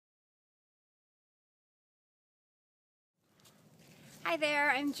Hi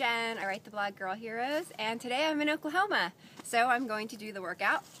there, I'm Jen. I write the blog Girl Heroes, and today I'm in Oklahoma. So I'm going to do the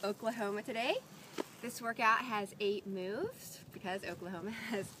workout, Oklahoma today. This workout has 8 moves because Oklahoma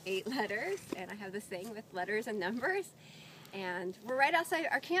has 8 letters, and I have this thing with letters and numbers. And we're right outside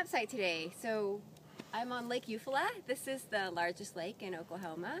our campsite today. So I'm on Lake Eufaula. This is the largest lake in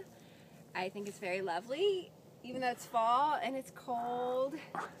Oklahoma. I think it's very lovely, even though it's fall and it's cold.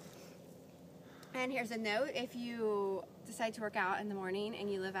 And here's a note: if you decide to work out in the morning and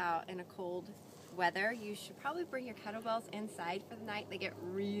you live out in a cold weather, you should probably bring your kettlebells inside for the night. They get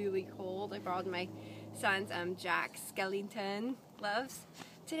really cold. I borrowed my son's Jack Skellington gloves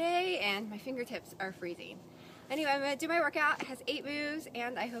today, and my fingertips are freezing. Anyway, I'm going to do my workout. It has 8 moves,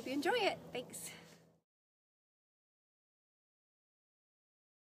 and I hope you enjoy it. Thanks.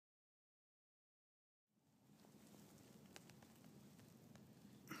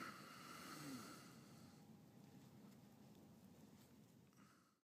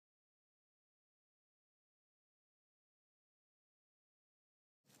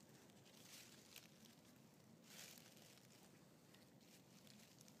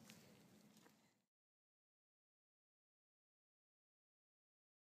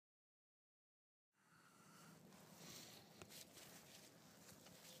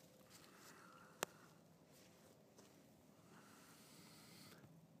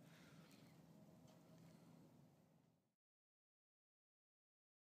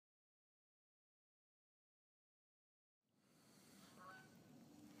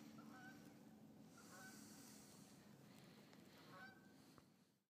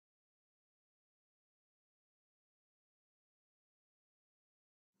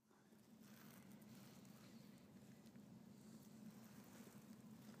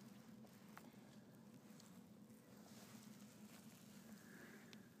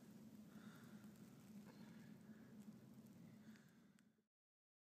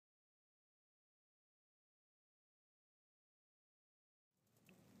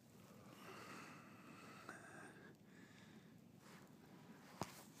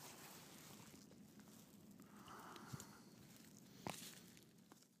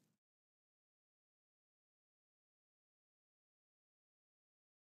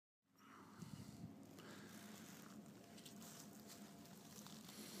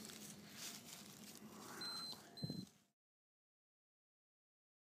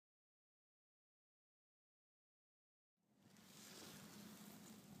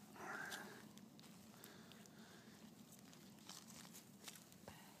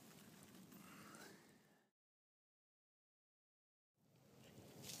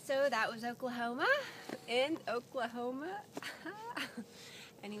 So that was Oklahoma, in Oklahoma.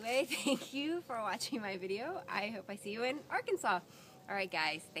 Anyway, thank you for watching my video. I hope I see you in Arkansas. Alright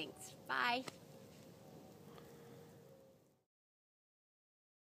guys, thanks. Bye.